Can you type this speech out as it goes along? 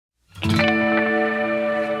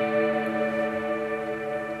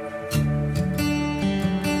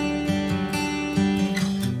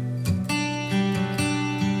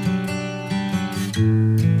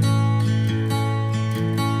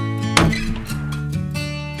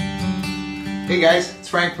Hey guys, it's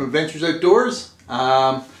Frank from Adventures Outdoors.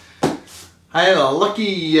 I had a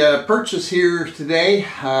lucky purchase here today.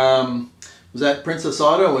 Was at Princess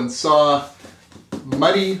Auto and saw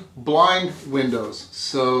muddy blind windows.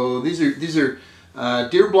 So these are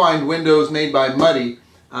deer blind windows made by Muddy.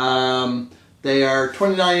 They are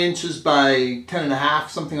 29 inches by 10.5,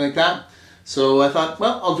 something like that. So I thought,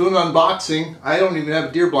 well, I'll do an unboxing. I don't even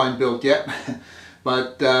have a deer blind built yet.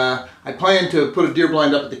 But I plan to put a deer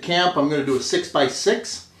blind up at the camp. I'm going to do a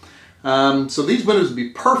 6x6. So these windows would be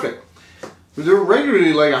perfect. They're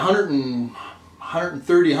regularly like $130,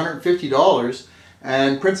 $150.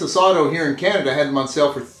 And Princess Auto here in Canada had them on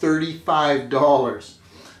sale for $35.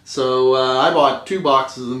 So I bought 2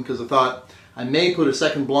 boxes of them because I thought I may put a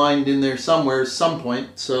second blind in there somewhere, some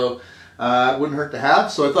point. So it wouldn't hurt to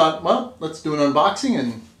have. So I thought, well, let's do an unboxing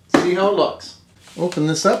and see how it looks. Open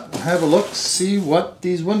this up, have a look, see what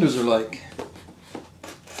these windows are like.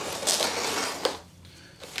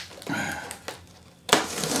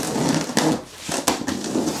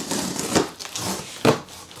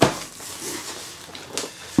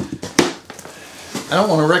 I don't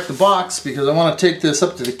want to wreck the box because I want to take this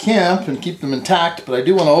up to the camp and keep them intact, but I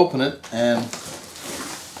do want to open it and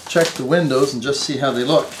check the windows and just see how they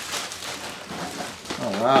look.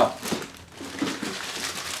 Oh wow.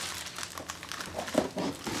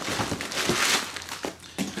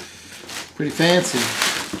 Pretty fancy.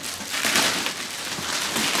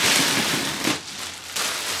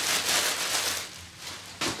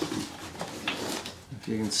 If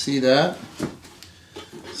you can see that.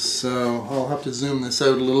 So I'll have to zoom this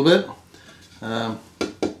out a little bit. Well,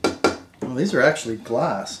 these are actually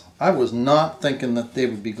glass. I was not thinking that they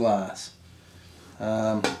would be glass.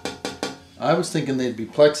 I was thinking they'd be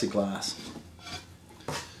plexiglass.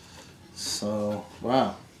 So,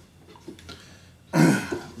 wow.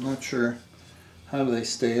 I'm not sure. How do they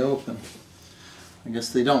stay open? I guess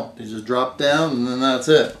they don't. They just drop down and then that's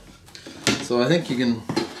it. So I think you can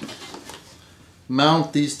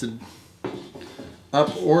mount these to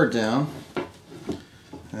up or down.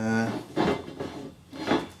 But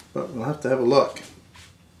we'll have to have a look.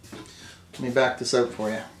 Let me back this out for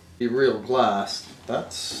you. The real glass,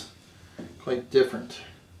 that's quite different.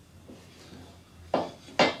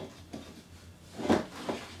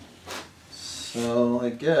 So I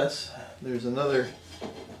guess there's another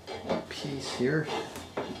piece here.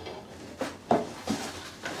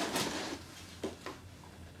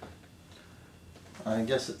 I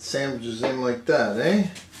guess it sandwiches in like that, eh?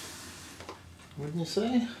 Wouldn't you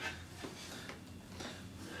say?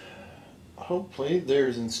 Hopefully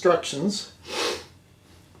there's instructions.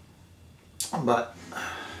 But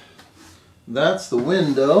that's the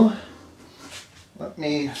window. Let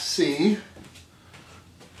me see.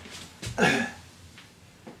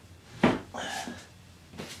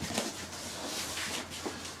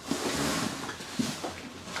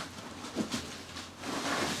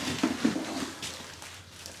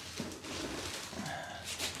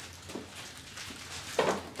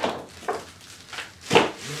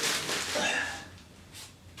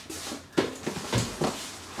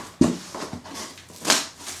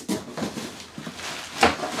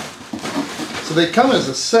 So they come as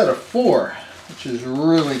a set of 4, which is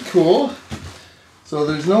really cool. So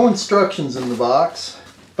there's no instructions in the box,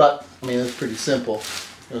 but I mean it's pretty simple.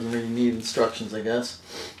 Doesn't really need instructions, I guess.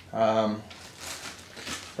 That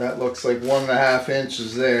looks like 1.5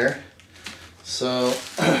 inches there. So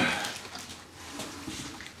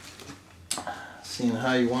seeing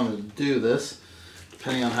how you wanted to do this,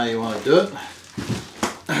 depending on how you want to do it.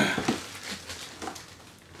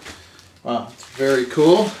 Wow, it's very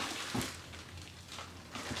cool.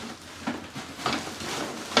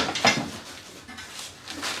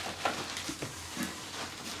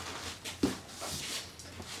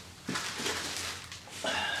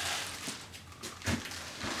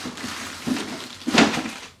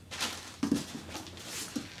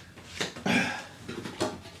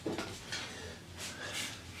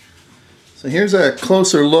 So here's a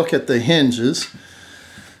closer look at the hinges.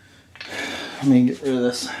 Let me get rid of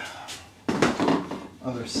this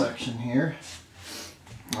other section here.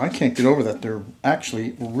 I can't get over that they're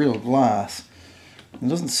actually real glass. It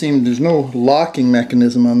doesn't seem, there's no locking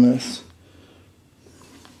mechanism on this.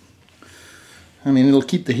 I mean, it'll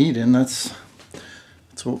keep the heat in, that's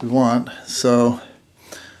what we want. So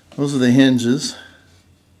those are the hinges.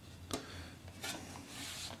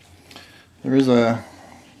 There is a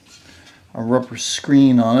rubber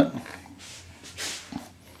screen on it.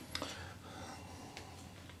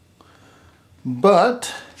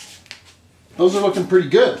 But those are looking pretty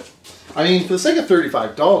good. I mean, for the sake of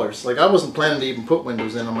 $35, like I wasn't planning to even put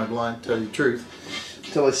windows in on my blind, to tell you the truth,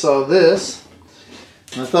 until I saw this.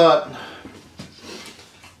 I thought,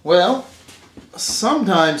 well,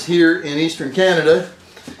 sometimes here in Eastern Canada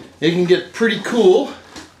it can get pretty cool,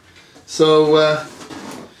 so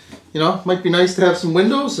you know, it might be nice to have some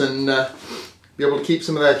windows and be able to keep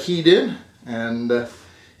some of that heat in. And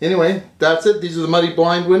anyway, that's it. These are the muddy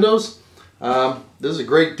blind windows. This is a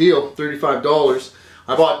great deal, $35.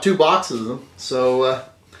 I bought 2 boxes of them, so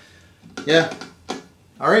yeah.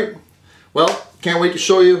 Alright, well, can't wait to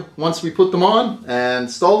show you once we put them on and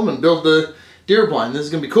install them and build the deer blind. This is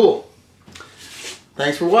going to be cool.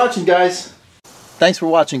 Thanks for watching, guys. Thanks for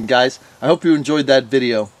watching, guys. I hope you enjoyed that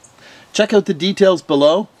video. Check out the details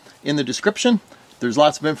below in the description. There's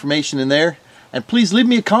lots of information in there. And please leave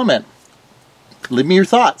me a comment. Leave me your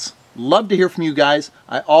thoughts. Love to hear from you guys.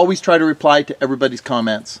 I always try to reply to everybody's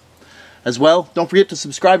comments. As well, don't forget to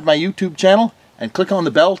subscribe to my YouTube channel and click on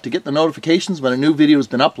the bell to get the notifications when a new video has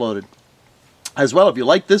been uploaded. As well, if you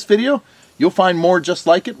like this video, you'll find more just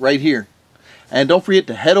like it right here. And don't forget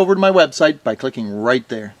to head over to my website by clicking right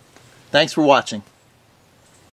there. Thanks for watching.